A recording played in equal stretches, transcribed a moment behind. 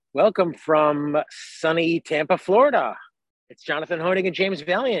Welcome from sunny Tampa, Florida. It's Jonathan Honig and James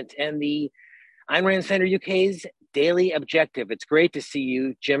Valiant and the Ayn Rand Center UK's Daily Objective. It's great to see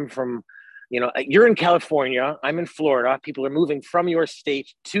you, Jim, you're in California. I'm in Florida. People are moving from your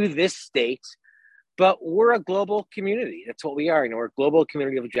state to this state, but we're a global community. That's what we are. We're a global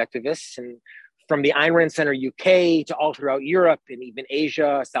community of objectivists. And from the Ayn Rand Center UK to all throughout Europe and even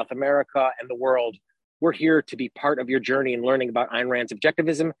Asia, South America, and the world, we're here to be part of your journey in learning about Ayn Rand's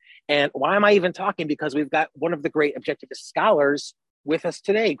objectivism. And why am I even talking? Because we've got one of the great objectivist scholars with us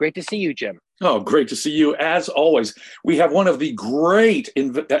today. Great to see you, Jim. Oh, great to see you. As always, we have one of the great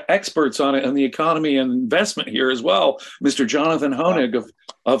experts on it in the economy and investment here as well, Mr. Jonathan Honig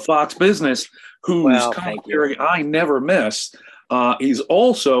of Fox Business, whose commentary I never miss. He's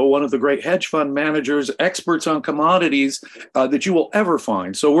also one of the great hedge fund managers, experts on commodities that you will ever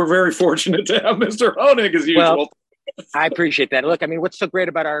find. So we're very fortunate to have Mr. Honig as usual. Well, I appreciate that. Look, what's so great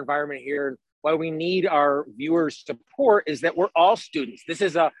about our environment here and why we need our viewers' support is that we're all students. This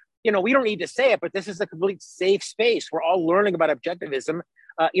is we don't need to say it, but this is a complete safe space. We're all learning about objectivism.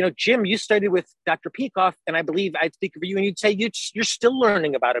 Jim, you studied with Dr. Peikoff, and I believe I'd speak for you, and you'd say you're still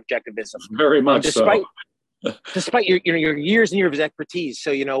learning about objectivism. Very much despite, so. Despite your years and years of expertise.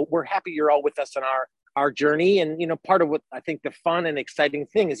 So, we're happy you're all with us on our journey. And, part of what I think the fun and exciting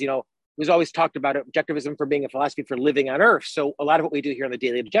thing is, we've always talked about objectivism for being a philosophy for living on Earth. So a lot of what we do here on the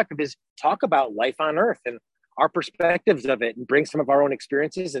Daily Objective is talk about life on Earth and our perspectives of it and bring some of our own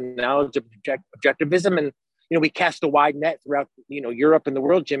experiences and knowledge of objectivism. And, we cast a wide net throughout, Europe and the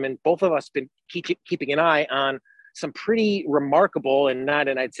world, Jim, and both of us been keeping an eye on some pretty remarkable and not,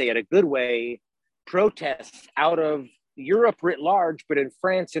 and I'd say in a good way, protests out of Europe writ large, but in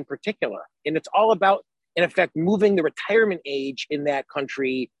France in particular. And it's all about, in effect, moving the retirement age in that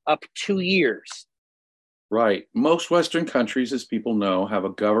country up 2 years. Right. Most Western countries, as people know, have a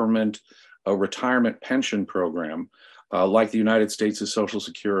retirement pension program, like the United States' Social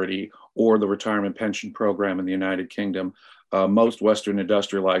Security or the retirement pension program in the United Kingdom. Most Western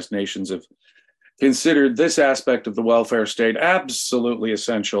industrialized nations have considered this aspect of the welfare state absolutely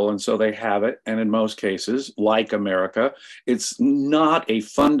essential, and so they have it. And in most cases, like America, it's not a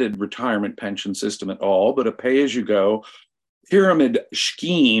funded retirement pension system at all, but a pay-as-you-go pyramid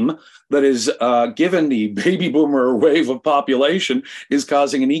scheme that is, given the baby boomer wave of population, is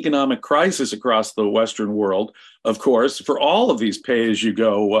causing an economic crisis across the Western world, of course, for all of these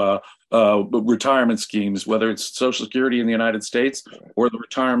pay-as-you-go retirement schemes, whether it's Social Security in the United States or the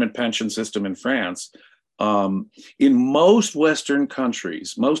retirement pension system in France. In most Western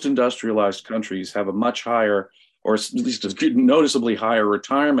countries, most industrialized countries have a much higher, or at least a noticeably higher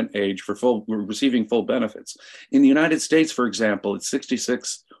retirement age for receiving full benefits. In the United States, for example, it's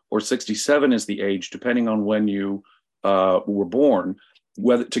 66 or 67 is the age, depending on when you were born,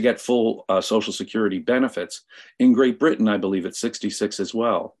 whether to get full Social Security benefits. In Great Britain, I believe it's 66 as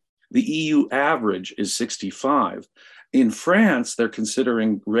well. The EU average is 65. In France, they're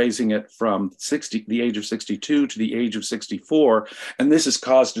considering raising it from the age of 62 to the age of 64, and this has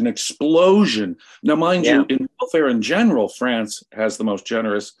caused an explosion. Now, mind you, in welfare in general, France has the most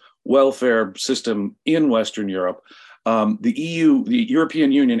generous welfare system in Western Europe. The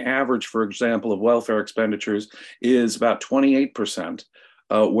European Union average, for example, of welfare expenditures is about 28%,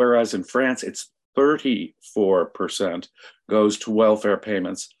 whereas in France, it's 34% goes to welfare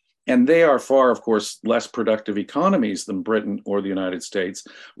payments. And they are far, of course, less productive economies than Britain or the United States,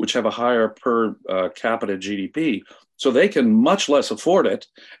 which have a higher per capita GDP. So they can much less afford it,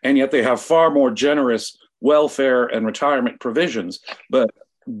 and yet they have far more generous welfare and retirement provisions. But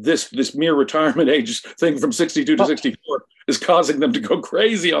this mere retirement age thing from 62 to 64 is causing them to go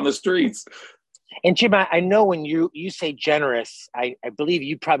crazy on the streets. And Jim, I know when you say generous, I believe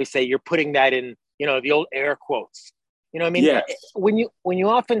you probably say you're putting that in, the old air quotes. Yes. When you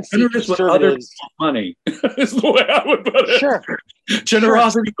often see generous with other people's money is the way I would put it. Sure.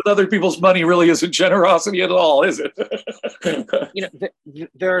 Generosity with other people's money really isn't generosity at all, is it?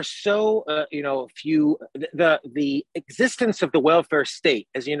 There are so few. The existence of the welfare state,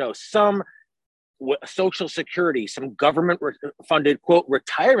 as you know, some Social Security, some government-funded quote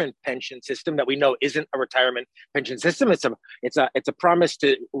retirement pension system that we know isn't a retirement pension system. It's a promise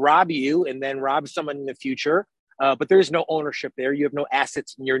to rob you and then rob someone in the future. But there is no ownership there. You have no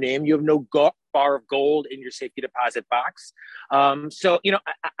assets in your name. You have no bar of gold in your safety deposit box. So,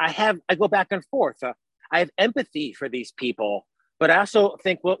 I go back and forth. I have empathy for these people, but I also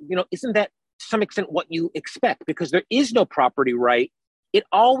think, well, isn't that to some extent what you expect? Because there is no property right. It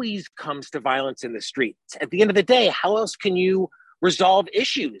always comes to violence in the streets. At the end of the day, how else can you resolve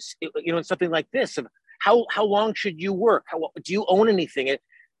issues? In something like this of how long should you work? Do you own anything?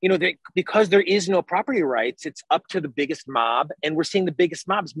 because there is no property rights, it's up to the biggest mob, and we're seeing the biggest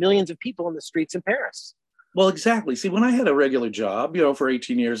mobs, millions of people in the streets in Paris. Well, exactly. See, when I had a regular job, for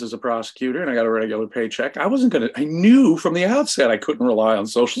 18 years as a prosecutor and I got a regular paycheck, I knew from the outset I couldn't rely on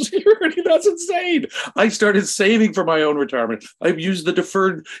Social Security. That's insane. I started saving for my own retirement. I've used the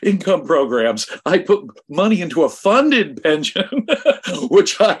deferred income programs. I put money into a funded pension,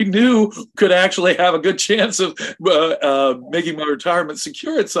 which I knew could actually have a good chance of making my retirement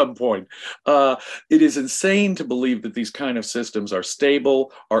secure at some point. It is insane to believe that these kind of systems are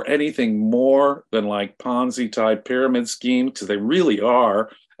stable or anything more than like Ponzi type pyramid schemes, because they really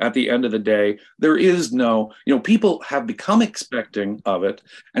are. At the end of the day, there is no, people have become expecting of it.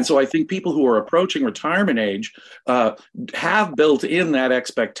 And so I think people who are approaching retirement age have built in that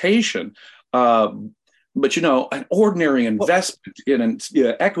expectation. But, an ordinary investment in an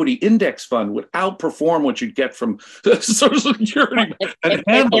equity index fund would outperform what you'd get from Social Security. And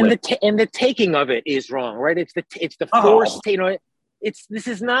the taking of it is wrong, right? It's the forced, this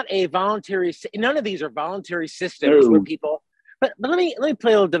is not a voluntary, none of these are voluntary systems where people, but let me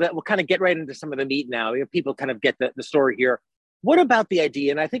play a little bit. We'll kind of get right into some of the meat now. People kind of get the story here. What about the idea,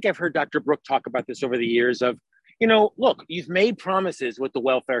 and I think I've heard Dr. Brook talk about this over the years of, look, you've made promises with the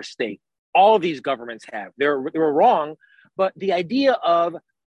welfare state. All of these governments have. They were wrong, but the idea of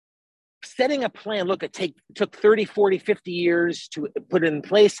setting a plan, look, it took 30, 40, 50 years to put it in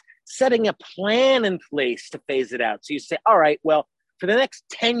place, setting a plan in place to phase it out. So you say, all right, well, for the next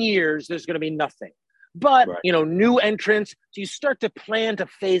 10 years, there's going to be nothing. But, right. New entrants, so you start to plan to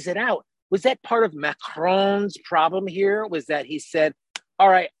phase it out. Was that part of Macron's problem here? Was that he said, all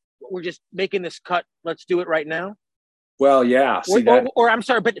right, we're just making this cut. Let's do it right now? Well, yeah. Or I'm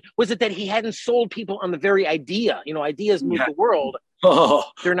sorry, but was it that he hadn't sold people on the very idea? Ideas move the world. Oh,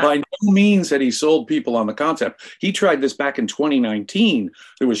 they're not. By no means had he sold people on the concept. He tried this back in 2019.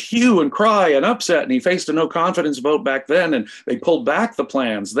 There was hue and cry and upset, and he faced a no confidence vote back then, and they pulled back the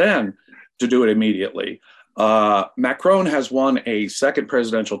plans then to do it immediately. Macron has won a second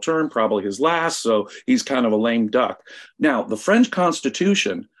presidential term, probably his last, so he's kind of a lame duck. Now, the French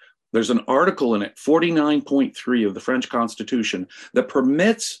Constitution, there's an article in it, 49.3 of the French Constitution, that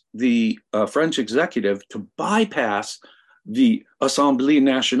permits the French executive to bypass the Assemblée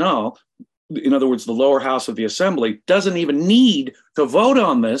Nationale. In other words, the lower house of the assembly doesn't even need to vote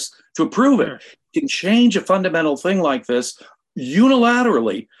on this to approve it. You can change a fundamental thing like this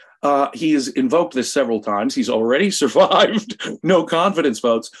unilaterally. He has invoked this several times. He's already survived no confidence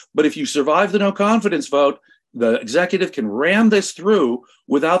votes. But if you survive the no confidence vote, the executive can ram this through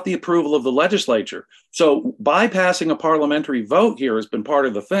without the approval of the legislature. So bypassing a parliamentary vote here has been part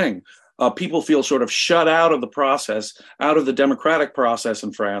of the thing. People feel sort of shut out of the process, out of the democratic process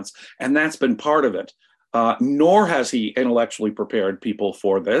in France, and that's been part of it. Nor has he intellectually prepared people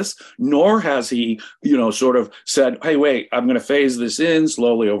for this, nor has he, sort of said, hey, wait, I'm going to phase this in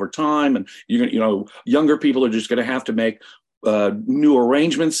slowly over time. And, younger people are just going to have to make new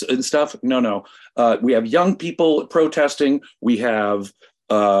arrangements and stuff. No. We have young people protesting. We have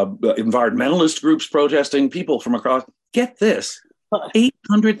environmentalist groups protesting, people from across. Get this.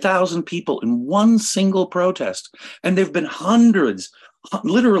 800,000 people in one single protest. And there have been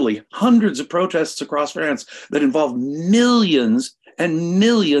literally hundreds of protests across France that involve millions and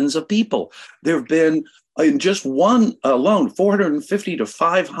millions of people. There have been, in just one alone, 450 to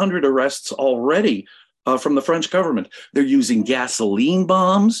 500 arrests already from the French government. They're using gasoline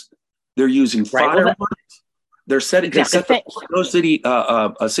bombs. They're using fireworks. They're setting a city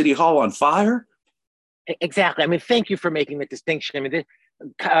hall on fire. Exactly. I mean, thank you for making the distinction. I mean,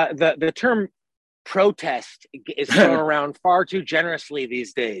 the term protest is thrown around far too generously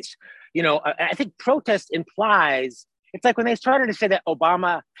these days. I think protest implies, it's like when they started to say that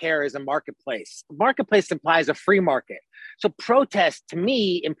Obamacare is a marketplace. Marketplace implies a free market. So protest to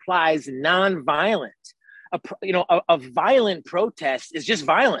me implies nonviolent. A violent protest is just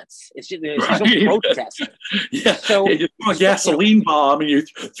violence. It's just a protest. Yeah. So you throw a gasoline bomb and you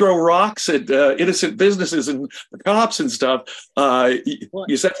throw rocks at innocent businesses and the cops and stuff.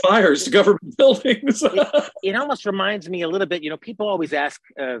 You set fires to government buildings. It almost reminds me a little bit. People always ask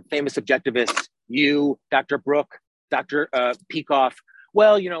famous objectivists, you, Dr. Brook, Dr. Peikoff,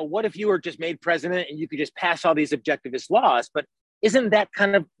 well, what if you were just made president and you could just pass all these objectivist laws? But isn't that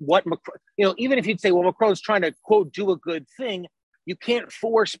kind of what, even if you'd say, well, Macron's trying to, quote, do a good thing, you can't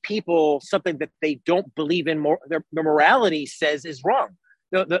force people something that they don't believe in, their morality says is wrong.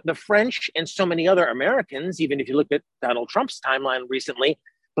 The French and so many other Americans, even if you look at Donald Trump's timeline recently,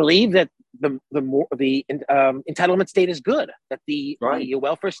 believe that the entitlement state is good, that the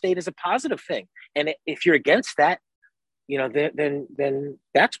welfare state is a positive thing. And if you're against that, then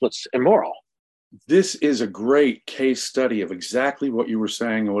that's what's immoral. This is a great case study of exactly what you were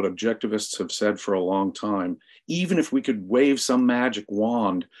saying and what objectivists have said for a long time. Even if we could wave some magic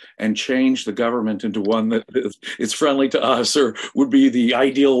wand and change the government into one that is friendly to us or would be the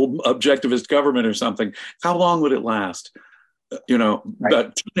ideal objectivist government or something, how long would it last? Right.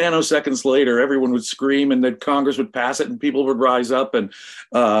 About 2 nanoseconds later, everyone would scream and then Congress would pass it and people would rise up and,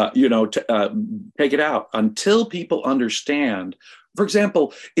 take it out until people understand. For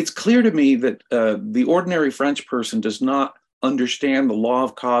example, it's clear to me that the ordinary French person does not understand the law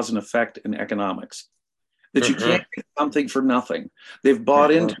of cause and effect in economics, that you can't get something for nothing. They've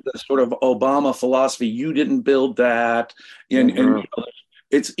bought into the sort of Obama philosophy. You didn't build that. And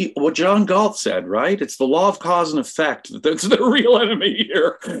it's what John Galt said, right? It's the law of cause and effect that's the real enemy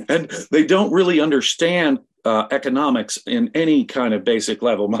here. And they don't really understand economics in any kind of basic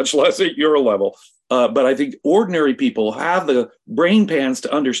level, much less at your level. But I think ordinary people have the brain pans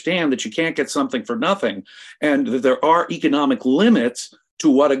to understand that you can't get something for nothing and that there are economic limits to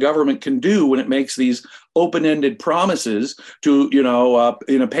what a government can do when it makes these open-ended promises to,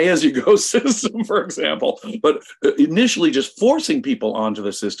 in a pay-as-you-go system, for example. But initially just forcing people onto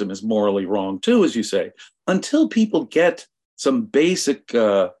the system is morally wrong too, as you say. Until people get some basic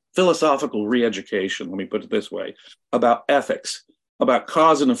philosophical re-education, let me put it this way, about ethics, about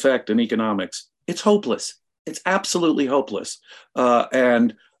cause and effect in economics, it's hopeless. It's absolutely hopeless.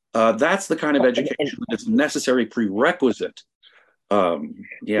 And that's the kind of education that's a necessary prerequisite. I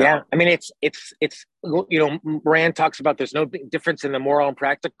mean, it's Rand talks about there's no big difference in the moral and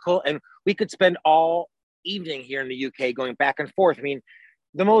practical, and we could spend all evening here in the UK going back and forth. I mean,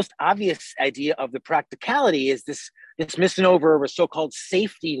 the most obvious idea of the practicality is this misnomer of a so-called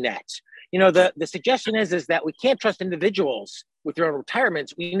safety net. The suggestion is that we can't trust individuals with their own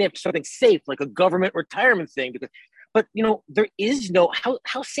retirements. We need something safe, like a government retirement thing. But there is no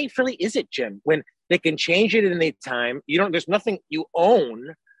how safe really is it, Jim? When they can change it at any time. There's nothing you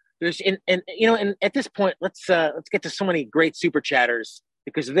own. And at this point, let's get to so many great super chatters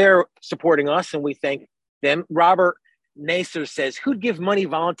because they're supporting us and we thank them. Robert Nasser says, "Who'd give money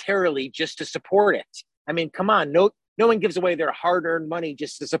voluntarily just to support it? I mean, come on, no one gives away their hard-earned money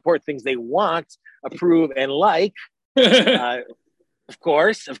just to support things they want, approve, and like." Of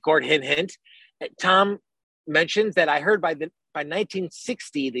course, hint, hint. Tom mentions that I heard by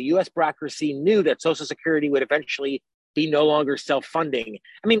 1960, the U.S. bureaucracy knew that Social Security would eventually be no longer self-funding.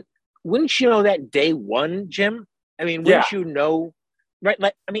 I mean, wouldn't you know that day one, Jim? I mean, wouldn't you know? Right,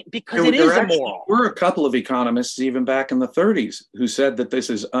 because it is immoral. There were a couple of economists even back in the 30s who said that this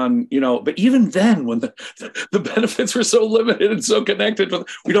is but even then when the benefits were so limited and so connected,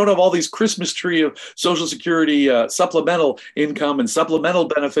 we don't have all these Christmas tree of Social Security supplemental income and supplemental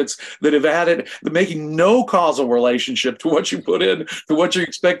benefits that have added, making no causal relationship to what you put in, to what you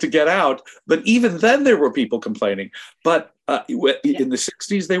expect to get out. But even then there were people complaining. But in the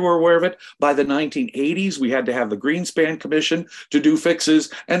 60s, they were aware of it. By the 1980s, we had to have the Greenspan Commission to do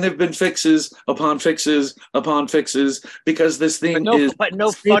fixes, and there've been fixes upon fixes upon fixes because this thing but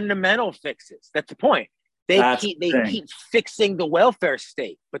no fundamental fixes. That's the point. They keep fixing the welfare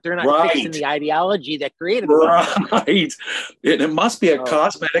state, but they're not fixing the ideology that created the welfare. Right. It must be a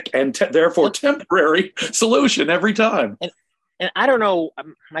cosmetic and therefore temporary solution every time. And I don't know,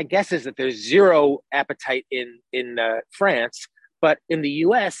 my guess is that there's zero appetite in France, but in the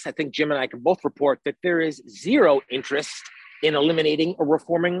US, I think Jim and I can both report that there is zero interest in eliminating or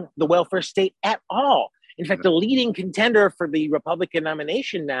reforming the welfare state at all. In fact, the leading contender for the Republican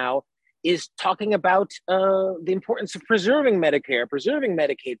nomination now is talking about the importance of preserving Medicare, preserving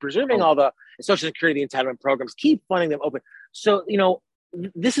Medicaid, preserving all the Social Security entitlement programs, keep funding them open. So,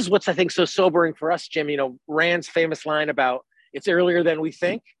 this is what's, I think, so sobering for us, Jim. Rand's famous line about, it's earlier than we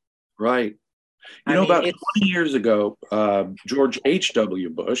think. Right. About 20 years ago, George H.W.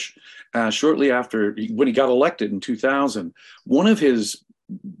 Bush, shortly after when he got elected in 2000, one of his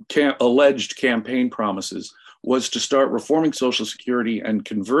alleged campaign promises was to start reforming Social Security and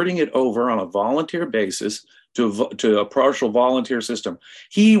converting it over on a volunteer basis to a partial volunteer system.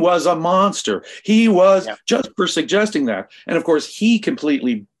 He was a monster. He was just for suggesting that. And of course, he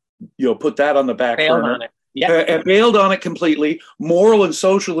completely put that on the back burner. And bailed on it completely. Moral and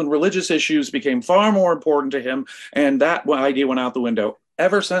social and religious issues became far more important to him, and that idea went out the window.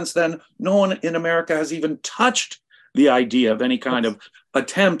 Ever since then, no one in America has even touched the idea of any kind of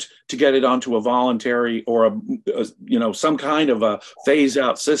attempt to get it onto a voluntary or some kind of a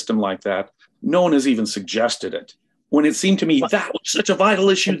phase-out system like that. No one has even suggested it. When it seemed to me that was such a vital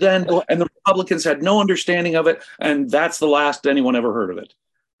issue then, and the Republicans had no understanding of it, and that's the last anyone ever heard of it.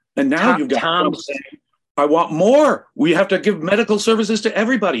 And now you've got Trump saying, I want more. We have to give medical services to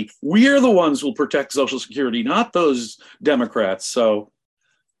everybody. We're the ones who will protect Social Security, not those Democrats. So,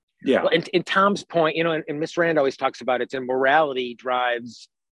 yeah. Well, and Tom's point, and Miss Rand always talks about it's morality drives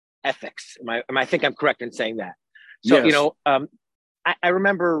ethics. I think I'm correct in saying that. So, yes. I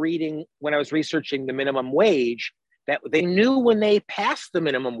remember reading when I was researching the minimum wage that they knew when they passed the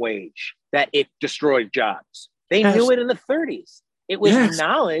minimum wage that it destroyed jobs. They knew it in the 30s. It was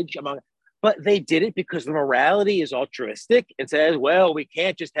knowledge among, but they did it because the morality is altruistic and says, well, we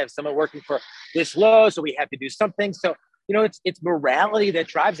can't just have someone working for this low, so we have to do something. So, it's morality that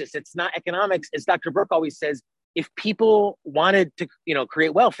drives us. It's not economics. As Dr. Burke always says, if people wanted to,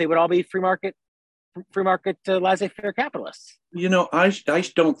 create wealth, they would all be free market laissez-faire capitalists. I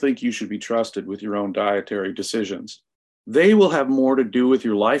don't think you should be trusted with your own dietary decisions. They will have more to do with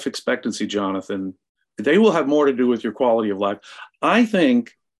your life expectancy, Jonathan. They will have more to do with your quality of life. I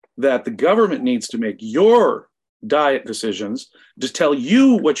think that the government needs to make your diet decisions, to tell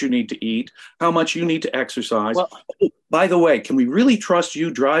you what you need to eat, how much you need to exercise. Well, by the way, can we really trust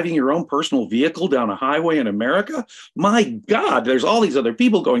you driving your own personal vehicle down a highway in America? My God, there's all these other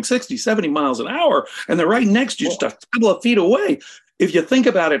people going 60, 70 miles an hour, and they're right next to you, just a couple of feet away. If you think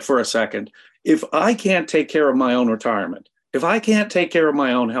about it for a second, if I can't take care of my own retirement, if I can't take care of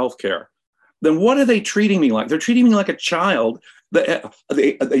my own health care, then what are they treating me like? They're treating me like a child.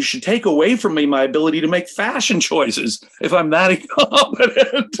 They should take away from me my ability to make fashion choices if I'm that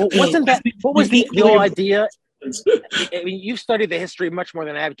incompetent. Well, what was the whole idea? I mean, you've studied the history much more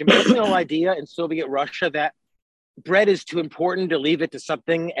than I have. Wasn't the whole idea in Soviet Russia that bread is too important to leave it to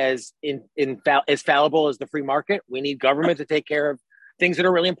something as fallible as the free market? We need government to take care of things that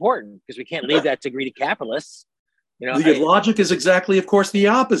are really important because we can't leave that to greedy capitalists. The logic is exactly, of course, the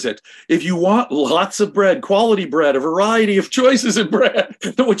opposite. If you want lots of bread, quality bread, a variety of choices in bread,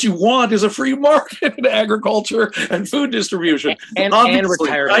 then what you want is a free market in agriculture and food distribution. And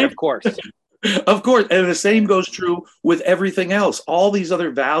retirement, right? Of course. Of course. And the same goes true with everything else. All these other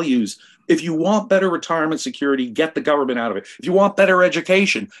values. If you want better retirement security, get the government out of it. If you want better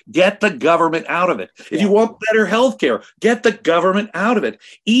education, get the government out of it. If you want better health care, get the government out of it.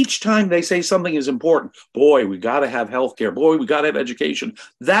 Each time they say something is important, boy, we got to have health care. Boy, we got to have education.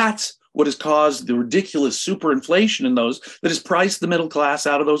 That's what has caused the ridiculous superinflation in those that has priced the middle class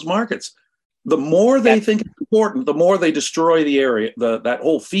out of those markets. The more they think it's important, the more they destroy the area, that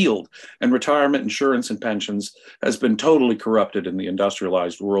whole field. And retirement insurance and pensions has been totally corrupted in the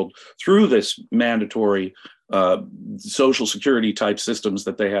industrialized world through this mandatory Social Security type systems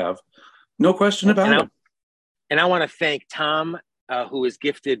that they have. No question about it. And I want to thank Tom, who is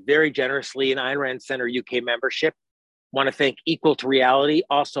gifted very generously an Ayn Rand Center UK membership. I want to thank Equal to Reality,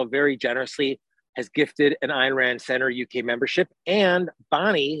 also very generously has gifted an Ayn Rand Center UK membership. And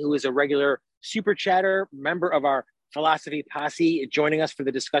Bonnie, who is a regular Super Chatter, member of our philosophy posse, joining us for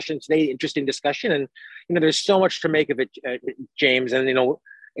the discussion today. Interesting discussion. And, there's so much to make of it, James. And,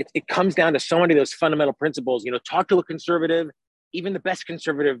 it comes down to so many of those fundamental principles. Talk to a conservative, even the best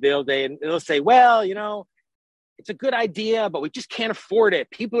conservative, they'll say, well, it's a good idea, but we just can't afford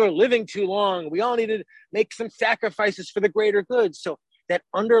it. People are living too long. We all need to make some sacrifices for the greater good. So that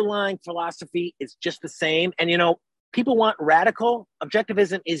underlying philosophy is just the same. And, people want radical.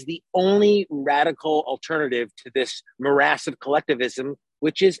 Objectivism is the only radical alternative to this morass of collectivism,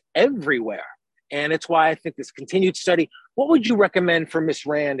 which is everywhere. And it's why I think this continued study, what would you recommend for Ms.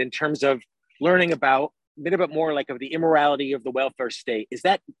 Rand in terms of learning about a bit more like of the immorality of the welfare state? Is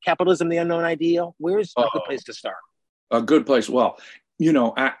that capitalism the unknown ideal? Where's a good place to start? A good place. Well,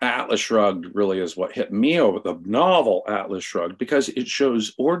 Atlas Shrugged really is what hit me over, the novel Atlas Shrugged, because it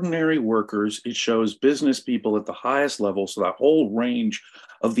shows ordinary workers, it shows business people at the highest level, so that whole range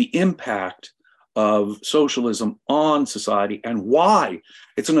of the impact of socialism on society and why.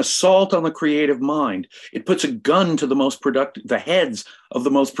 It's an assault on the creative mind. It puts a gun to the heads of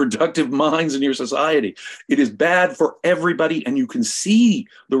the most productive minds in your society. It is bad for everybody, and you can see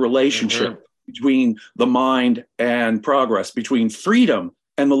the relationship between the mind and progress, between freedom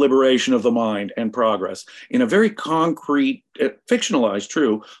and the liberation of the mind and progress in a very concrete, fictionalized,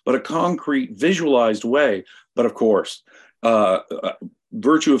 true, but a concrete, visualized way. But of course,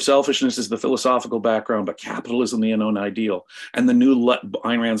 virtue of selfishness is the philosophical background, but capitalism, the unknown ideal. And the new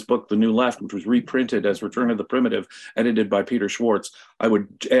Ayn Rand's book, The New Left, which was reprinted as Return of the Primitive, edited by Peter Schwartz. I would,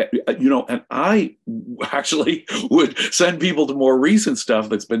 and I actually would send people to more recent stuff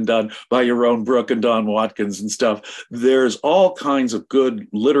that's been done by Yaron Brook and Don Watkins and stuff. There's all kinds of good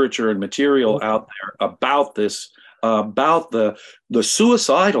literature and material out there about this, about the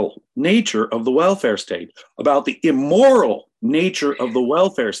suicidal nature of the welfare state, about the immoral nature of the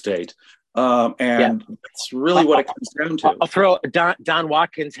welfare state. Yeah. And that's really what it comes down to. I'll throw Don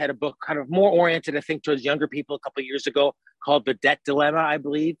Watkins had a book kind of more oriented, I think, towards younger people a couple of years ago called The Debt Dilemma, I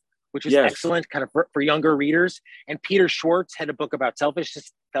believe, which is Yes. excellent kind of for younger readers. And Peter Schwartz had a book about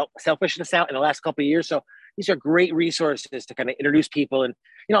selfishness out in the last couple of years. So these are great resources to kind of introduce people. And,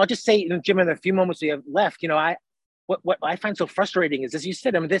 I'll just say, Jim, in the few moments we have left, what I find so frustrating is, as you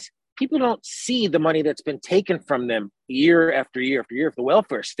said, people don't see the money that's been taken from them year after year after year of the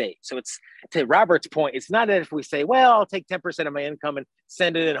welfare state. So it's, to Robert's point, it's not that if we say, well, I'll take 10% of my income and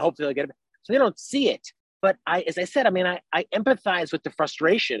send it and hope they'll get it. So they don't see it. But as I said, I empathize with the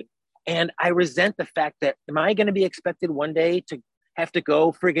frustration, and I resent the fact that, am I going to be expected one day to have to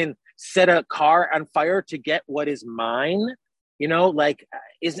go friggin' set a car on fire to get what is mine?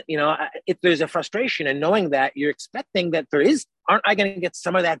 If there's a frustration, and knowing that you're expecting that aren't I going to get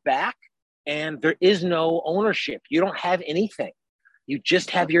some of that back? And there is no ownership. You don't have anything. You just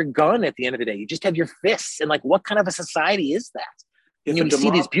have your gun at the end of the day. You just have your fists. And what kind of a society is that? And you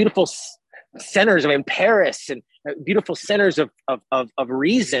see these beautiful centers in Paris and beautiful centers of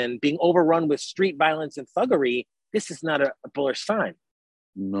reason being overrun with street violence and thuggery. This is not a bullish sign.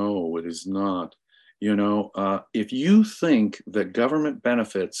 No, it is not. If you think that government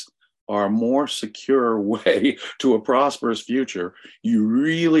benefits are a more secure way to a prosperous future, you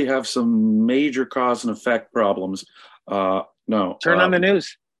really have some major cause and effect problems. No. Turn on the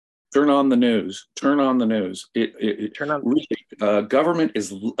news. Turn on the news. Turn on the news. Government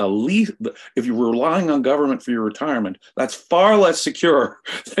is if you're relying on government for your retirement, that's far less secure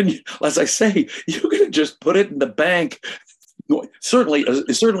than, as I say, you can just put it in the bank. Certainly,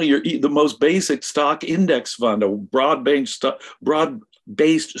 the most basic stock index fund, a broad-based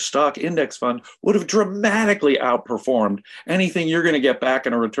stock index fund, would have dramatically outperformed anything you're going to get back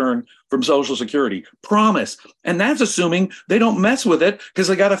in a return from Social Security. Promise. And that's assuming they don't mess with it because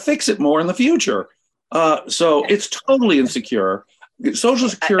they got to fix it more in the future. So it's totally insecure. Social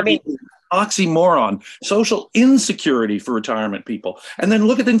Security is an oxymoron. Social insecurity for retirement people. And then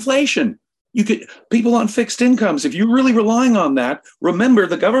look at inflation. People on fixed incomes, if you're really relying on that, remember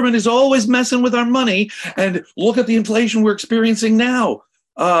the government is always messing with our money, and look at the inflation we're experiencing now.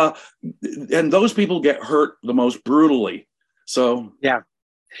 And those people get hurt the most brutally. So yeah.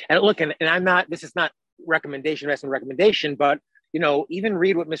 And look, and I'm not, this is not investment recommendation, but even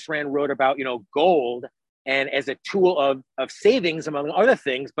read what Miss Rand wrote about, gold and as a tool of savings, among other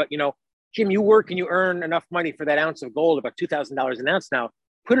things. But Jim, you work and you earn enough money for that ounce of gold, about $2,000 an ounce now.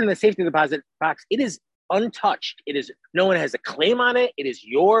 Put it in the safety deposit box. It is untouched. No one has a claim on it. It is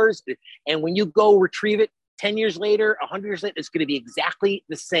yours. And when you go retrieve it 10 years later, 100 years later, it's going to be exactly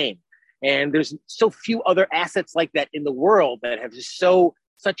the same. And there's so few other assets like that in the world that have just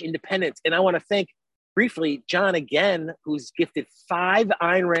such independence. And I want to thank briefly John again, who's gifted 5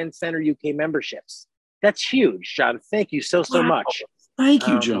 Ayn Rand Center UK memberships. That's huge, John. Thank you so much. Thank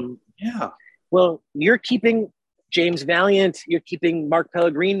you, John. Yeah. Well, you're keeping James Valiant, you're keeping Mark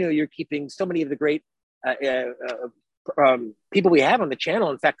Pellegrino, you're keeping so many of the great people we have on the channel.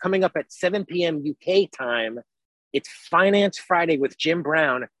 In fact, coming up at 7 p.m. UK time, it's Finance Friday with Jim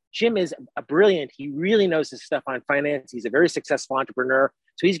Brown. Jim is a brilliant, he really knows his stuff on finance. He's a very successful entrepreneur.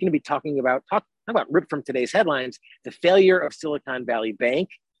 So he's going to be talking about ripped from today's headlines, the failure of Silicon Valley Bank.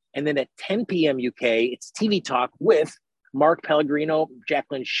 And then at 10 p.m. UK, it's TV Talk with Mark Pellegrino,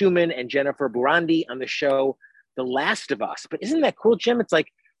 Jacqueline Schumann, and Jennifer Burandi on the show The Last of Us. But isn't that cool, Jim? It's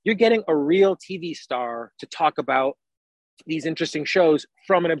like you're getting a real TV star to talk about these interesting shows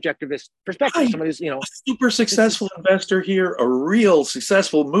from an objectivist perspective. Somebody who's, a super successful investor here, a real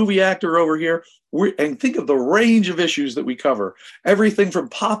successful movie actor over here. And think of the range of issues that we cover. Everything from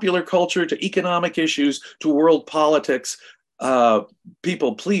popular culture to economic issues to world politics.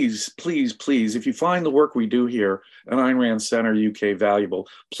 People, please, if you find the work we do here at Ayn Rand Center UK valuable,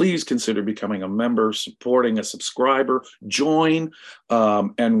 please consider becoming a member, supporting a subscriber, join,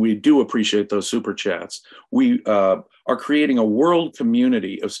 and we do appreciate those super chats. We are creating a world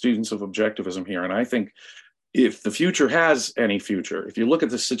community of students of objectivism here, and I think if the future has any future, if you look at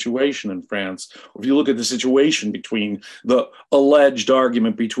the situation in France, or if you look at the situation between the alleged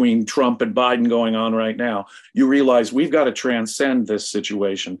argument between Trump and Biden going on right now, you realize we've got to transcend this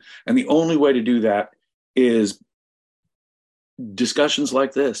situation. And the only way to do that is discussions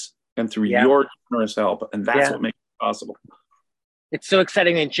like this and through your generous help. And that's what makes it possible. It's so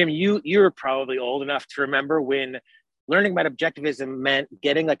exciting. And Jim, you're probably old enough to remember when learning about objectivism meant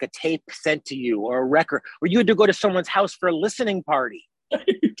getting like a tape sent to you or a record, or you had to go to someone's house for a listening party.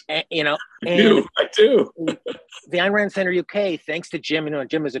 And, I do. The Ayn Rand Center UK, thanks to Jim,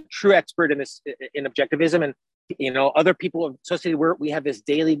 Jim is a true expert in objectivism, and other people associated, we have this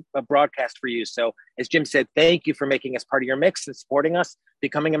daily broadcast for you. So as Jim said, thank you for making us part of your mix and supporting us,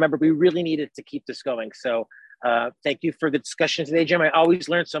 becoming a member. We really needed to keep this going. So thank you for the discussion today, Jim. I always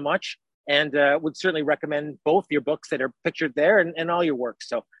learned so much, and would certainly recommend both your books that are pictured there and all your work.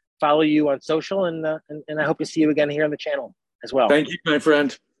 So follow you on social, and I hope to see you again here on the channel as well. Thank you, my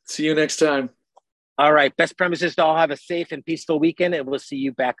friend. See you next time. All right. Best premises to all have a safe and peaceful weekend, and we'll see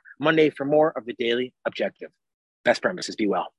you back Monday for more of the Daily Objective. Best premises. Be well.